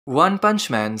One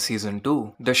Punch Man Season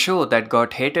 2, the show that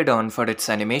got hated on for its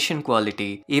animation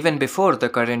quality even before the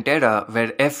current era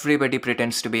where everybody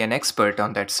pretends to be an expert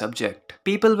on that subject.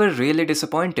 People were really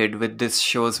disappointed with this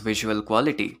show's visual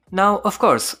quality. Now, of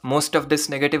course, most of this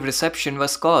negative reception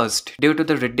was caused due to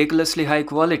the ridiculously high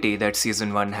quality that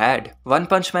Season 1 had. One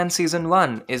Punch Man Season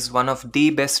 1 is one of the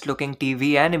best looking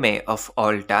TV anime of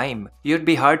all time. You'd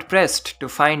be hard pressed to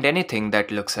find anything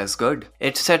that looks as good.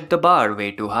 It set the bar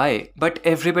way too high, but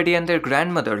everybody and their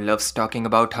grandmother loves talking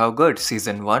about how good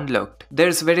Season 1 looked.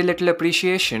 There's very little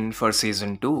appreciation for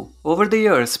Season 2. Over the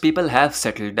years, people have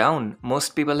settled down.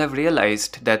 Most people have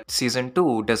realized that Season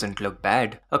 2 doesn't look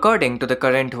bad. According to the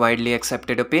current widely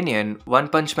accepted opinion, One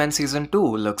Punch Man Season 2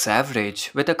 looks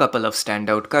average, with a couple of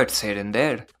standout cuts here and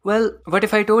there. Well, what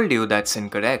if I told you that's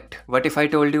incorrect? What if I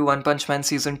told you One Punch Man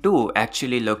Season 2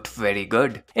 actually looked very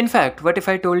good? In fact, what if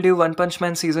I told you One Punch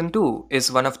Man Season 2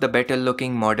 is one of the better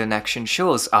looking modern action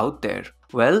shows out there?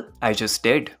 Well, I just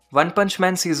did. One Punch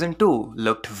Man Season 2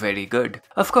 looked very good.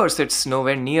 Of course, it's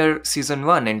nowhere near Season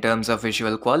 1 in terms of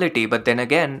visual quality, but then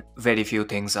again, very few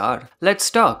things are. Let's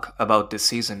talk about this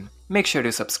season. Make sure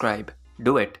to subscribe.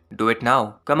 Do it. Do it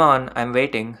now. Come on, I'm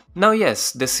waiting. Now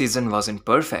yes, this season wasn't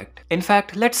perfect. In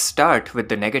fact, let's start with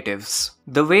the negatives.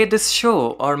 The way this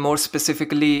show, or more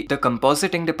specifically the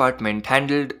compositing department,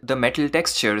 handled the metal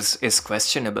textures is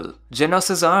questionable.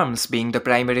 Genos's arms being the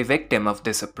primary victim of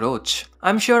this approach.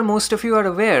 I'm sure most of you are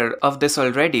aware of this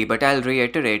already, but I'll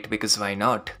reiterate because why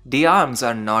not? The arms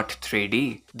are not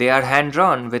 3D. They are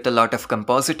hand-drawn with a lot of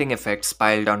compositing effects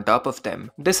piled on top of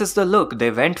them. This is the look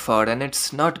they went for and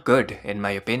it's not good in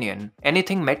my opinion.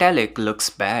 Anything metallic looks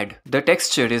bad. The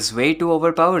texture is way too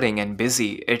overpowering and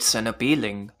busy, it's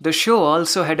unappealing. The show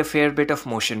also had a fair bit of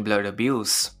motion blur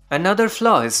abuse. Another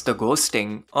flaw is the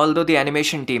ghosting, although the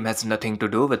animation team has nothing to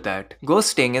do with that.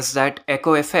 Ghosting is that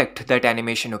echo effect that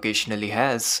animation occasionally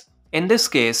has. In this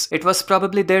case, it was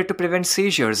probably there to prevent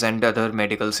seizures and other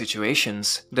medical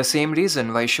situations, the same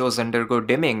reason why shows undergo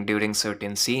dimming during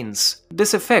certain scenes.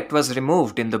 This effect was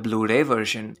removed in the Blu-ray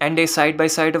version, and a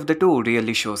side-by-side of the two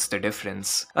really shows the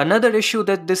difference. Another issue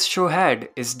that this show had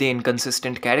is the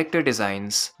inconsistent character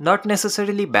designs. Not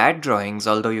necessarily bad drawings,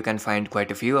 although you can find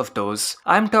quite a few of those.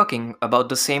 I'm talking about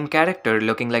the same character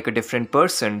looking like a different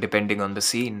person depending on the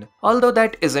scene. Although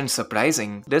that isn't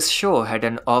surprising, this show had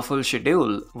an awful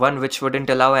schedule, one which wouldn't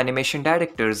allow animation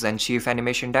directors and chief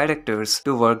animation directors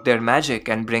to work their magic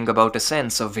and bring about a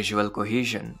sense of visual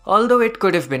cohesion. Although it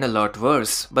could have been a lot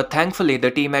worse, but thankfully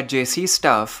the team at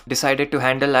jcstaff decided to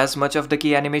handle as much of the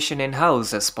key animation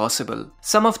in-house as possible.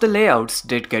 Some of the layouts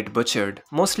did get butchered,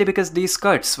 mostly because these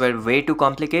cuts were way too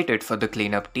complicated for the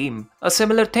cleanup team. A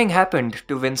similar thing happened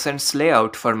to Vincent's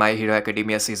layout for My Hero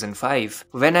Academia Season 5.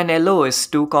 When an LO is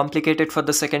too complicated for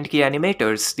the second key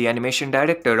animators, the animation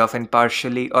director often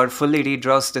partially or fully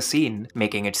redraws the scene,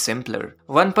 making it simpler.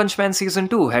 One Punch Man Season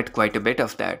 2 had quite a bit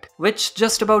of that, which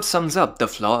just about sums up the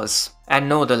flaws. And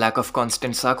no, the lack of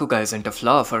constant Sakuga isn't a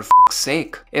flaw, for f***'s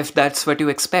sake. If that's what you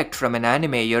expect from an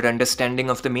anime, your understanding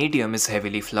of the medium is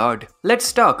heavily flawed.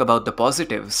 Let's talk about the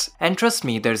positives, and trust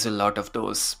me, there's a lot of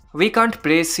those. We can't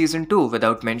praise Season 2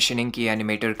 without mentioning key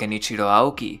animator Kenichiro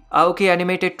Aoki. Aoki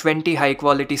animated 20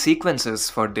 high-quality sequences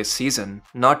for this season.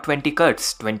 Not 20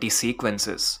 cuts, 20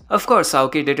 sequences. Of course,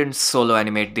 Aoki didn't solo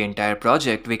animate the entire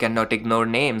project. We cannot ignore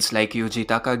names like Yuji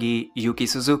Takagi, Yuki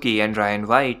Suzuki, and Ryan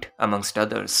White, amongst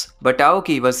others. But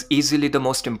Aoki was easily the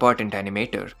most important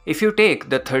animator. If you take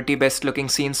the 30 best looking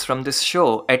scenes from this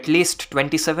show, at least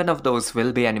 27 of those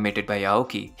will be animated by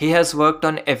Aoki. He has worked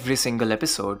on every single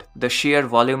episode. The sheer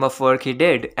volume of work he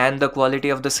did and the quality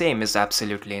of the same is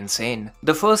absolutely insane.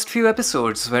 The first few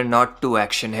episodes were not too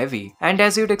action heavy, and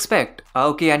as you'd expect,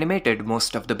 Aoki animated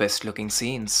most of the best looking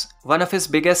scenes. One of his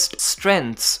biggest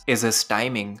strengths is his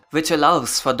timing, which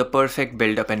allows for the perfect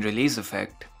build-up and release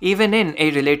effect. Even in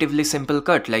a relatively simple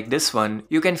cut like this one,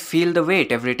 you can feel the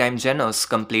weight every time Genos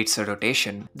completes a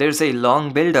rotation. There's a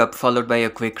long build-up followed by a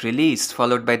quick release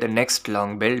followed by the next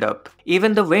long build-up.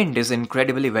 Even the wind is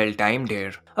incredibly well timed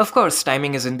here. Of course,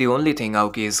 timing isn't the only thing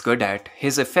Aoki is good at.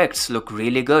 His effects look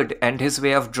really good and his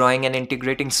way of drawing and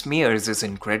integrating smears is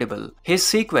incredible. His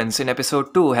sequence in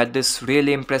episode 2 had this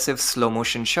really impressive slow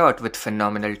motion shot with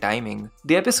phenomenal timing.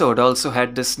 The episode also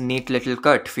had this neat little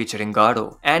cut featuring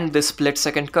Garo, and this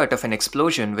split-second cut of an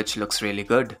explosion which looks really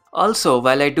good. Also,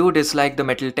 while I do dislike the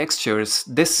metal textures,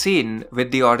 this scene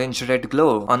with the orange-red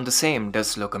glow on the same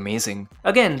does look amazing.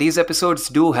 Again, these episodes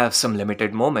do have some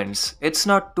limited moments. It's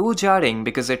not too jarring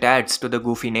because it adds to the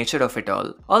goofy nature of it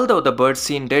all, although the bird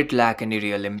scene did lack any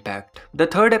real impact. The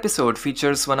third episode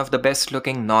features one of the best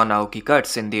looking non-Aoki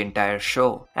cuts in the entire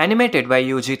show. Animated by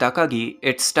Yuji Takagi,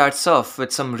 it starts off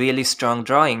with some really strong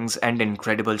drawings and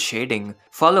incredible shading,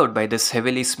 followed by this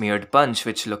heavily smeared punch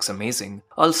which looks amazing.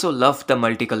 Also love the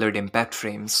multicolored impact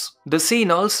frames. The scene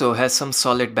also has some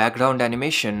solid background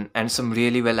animation and some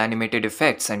really well animated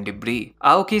effects and debris.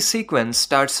 Aoki's sequence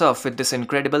starts off with this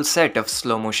incredible set of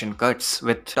slow motion cuts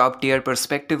with top tier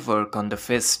perspective work on the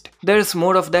fist. There's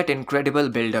more of that incredible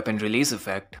build up and release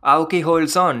effect. Aoki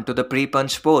holds on to the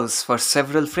pre-punch pose for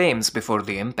several frames before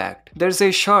the impact. There's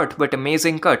a short but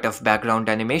amazing cut of background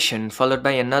animation followed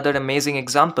by another amazing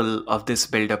example of this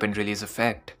build up and release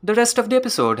effect. The rest of the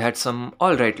episode had some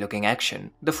alright looking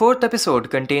action. The fourth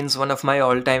episode contains one of my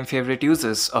all-time favorite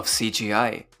uses of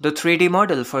CGI. The 3D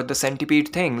model for the centipede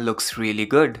thing looks really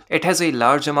good. It has a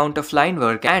large amount of line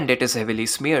work and it is heavily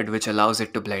smeared, which allows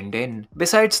it to blend in.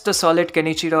 Besides the solid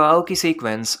Kenichiro Aoki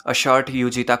sequence, a short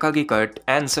Yuji Takagi cut,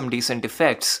 and some decent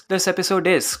effects, this episode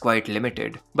is quite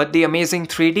limited. But the amazing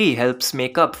 3D helps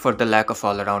make up for the lack of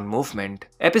all-around movement.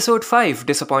 Episode 5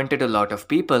 disappointed a lot of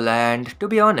people and, to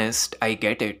be honest, I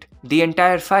get it. The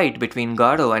entire fight between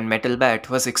Garo and Metal Bat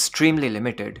was extremely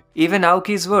limited. Even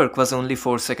Aoki's work was only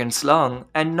 4 seconds long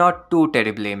and not too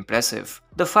terribly impressive.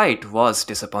 The fight was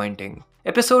disappointing.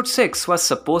 Episode 6 was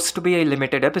supposed to be a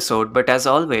limited episode, but as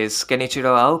always,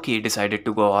 Kenichiro Aoki decided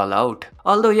to go all out.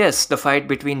 Although yes, the fight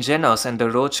between Genos and the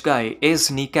roach guy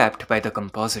is kneecapped by the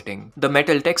compositing. The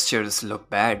metal textures look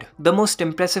bad. The most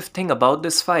impressive thing about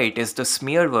this fight is the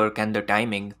smear work and the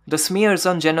timing. The smears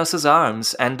on Genos'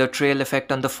 arms and the trail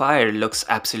effect on the fire looks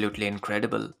absolutely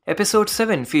incredible. Episode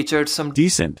 7 featured some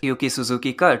decent Yuki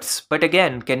Suzuki cuts, but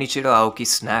again, Kenichiro Aoki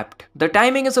snapped. The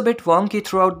timing is a bit wonky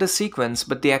throughout the sequence,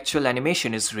 but the actual animation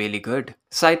is really good.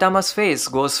 Saitama's face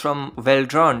goes from well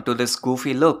drawn to this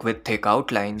goofy look with thick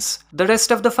outlines. The rest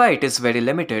of the fight is very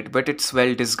limited, but it's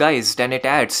well disguised and it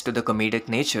adds to the comedic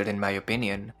nature in my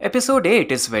opinion. Episode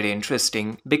 8 is very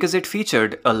interesting because it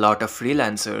featured a lot of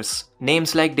freelancers.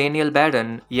 Names like Daniel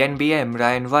Barron, Yen BM,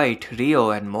 Ryan White, Rio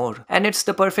and more. And it's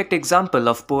the perfect example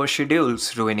of poor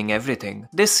schedules ruining everything.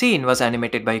 This scene was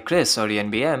animated by Chris or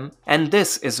Yen BM, and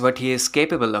this is what he is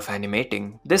capable of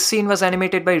animating. This scene was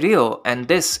animated by Rio, and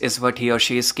this is what he or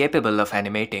she is capable of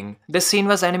animating. This scene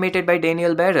was animated by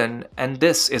Daniel Barron, and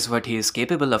this is what he is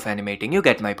capable of animating. You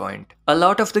get my point. A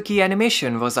lot of the key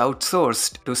animation was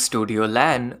outsourced to Studio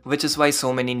LAN, which is why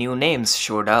so many new names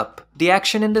showed up. The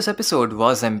action in this episode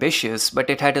was ambitious, but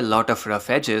it had a lot of rough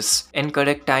edges.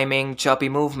 Incorrect timing, choppy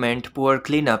movement, poor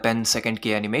cleanup and second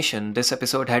key animation. This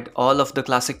episode had all of the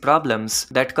classic problems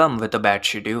that come with a bad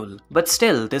schedule. But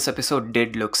still, this episode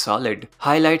did look solid.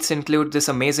 Highlights include this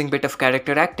amazing bit of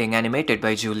character acting animated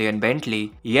by Julian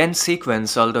Bentley, Yen's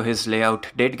sequence although his layout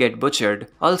did get butchered.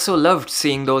 Also loved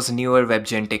seeing those newer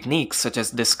webgen techniques such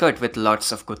as this cut with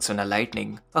lots of Kutsuna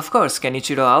lightning. Of course,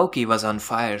 Kenichiro Aoki was on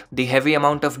fire. The heavy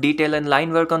amount of detail and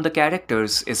line work on the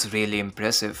characters is really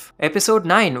impressive. Episode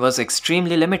 9 was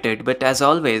extremely limited, but as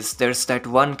always, there's that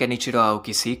one Kenichiro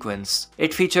Aoki sequence.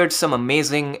 It featured some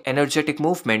amazing, energetic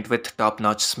movement with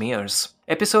top-notch smears.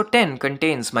 Episode 10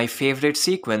 contains my favorite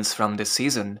sequence from this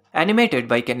season. Animated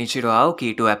by Kenichiro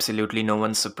Aoki to absolutely no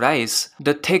one's surprise,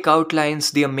 the thick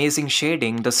outlines, the amazing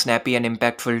shading, the snappy and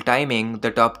impactful timing,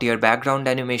 the top tier background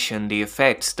animation, the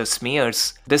effects, the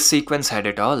smears, this sequence had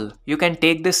it all. You can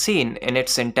take this scene in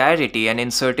its entirety and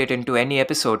insert it into any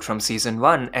episode from season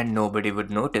 1 and nobody would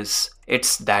notice.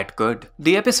 It's that good.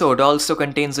 The episode also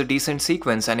contains a decent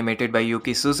sequence animated by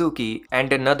Yuki Suzuki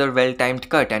and another well-timed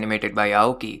cut animated by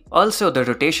Aoki. Also, the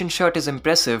rotation shot is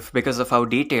impressive because of how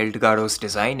detailed Garo's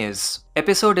design is.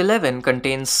 Episode 11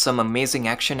 contains some amazing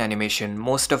action animation,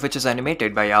 most of which is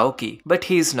animated by Aoki, but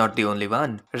he's not the only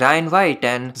one. Ryan White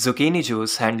and Zucchini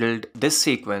Juice handled this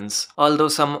sequence, although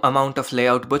some amount of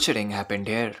layout butchering happened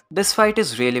here. This fight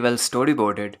is really well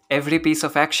storyboarded. Every piece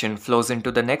of action flows into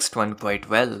the next one quite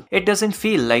well. It doesn't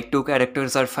feel like two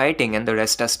characters are fighting and the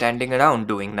rest are standing around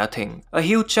doing nothing. A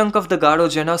huge chunk of the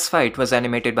Garo-Genos fight was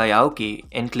animated by Aoki,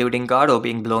 including Garo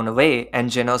being blown away and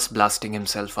Genos blasting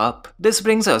himself up. This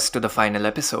brings us to the final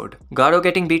episode. Garo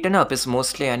getting beaten up is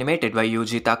mostly animated by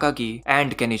Yuji Takagi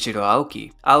and Kenichiro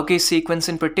Aoki. Aoki's sequence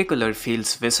in particular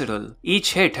feels visceral.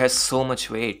 Each hit has so much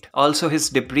weight. Also,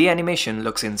 his debris animation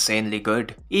looks insanely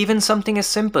good. Even something as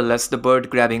simple as the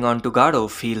bird grabbing onto Garo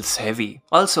feels heavy.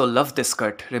 Also, love this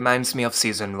cut, reminds me of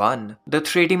season 1. The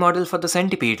 3D model for the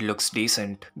centipede looks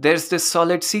decent. There's this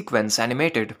solid sequence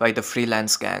animated by the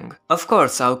freelance gang. Of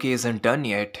course, Aoki isn't done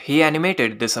yet. He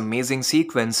animated this amazing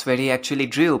sequence where he actually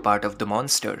drew part of of the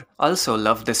monster. Also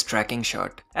love this tracking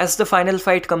shot. As the final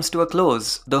fight comes to a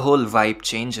close, the whole vibe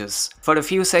changes. For a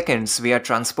few seconds, we are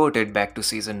transported back to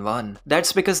season 1.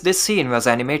 That's because this scene was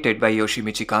animated by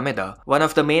Yoshimichi Kameda, one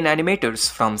of the main animators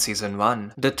from season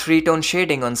 1. The 3-tone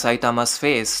shading on Saitama's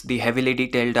face, the heavily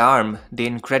detailed arm, the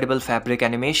incredible fabric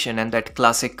animation and that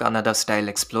classic Kanada style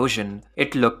explosion.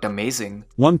 It looked amazing.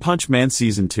 One Punch Man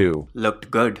Season 2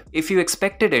 looked good. If you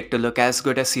expected it to look as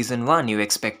good as season 1, you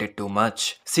expected too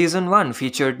much. Season 1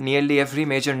 featured nearly every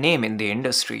major name in the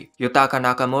industry. Yutaka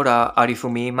Nakamura,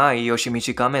 Arifumi Imai,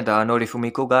 Yoshimichi Kameda,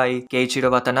 Norifumi Kugai,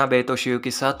 Keiichiro Watanabe,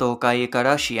 Toshiyuki Sato, Kai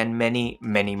Ikarashi and many,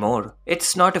 many more.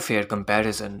 It's not a fair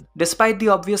comparison. Despite the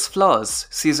obvious flaws,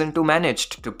 season 2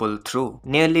 managed to pull through.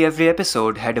 Nearly every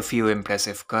episode had a few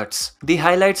impressive cuts. The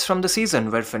highlights from the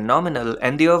season were phenomenal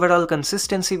and the overall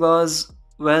consistency was,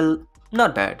 well,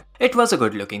 not bad. It was a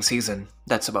good looking season.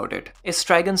 That's about it. Is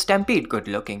Trigun Stampede good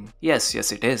looking? Yes,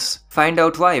 it is. Find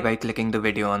out why by clicking the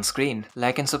video on screen.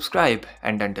 Like and subscribe,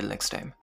 and until next time.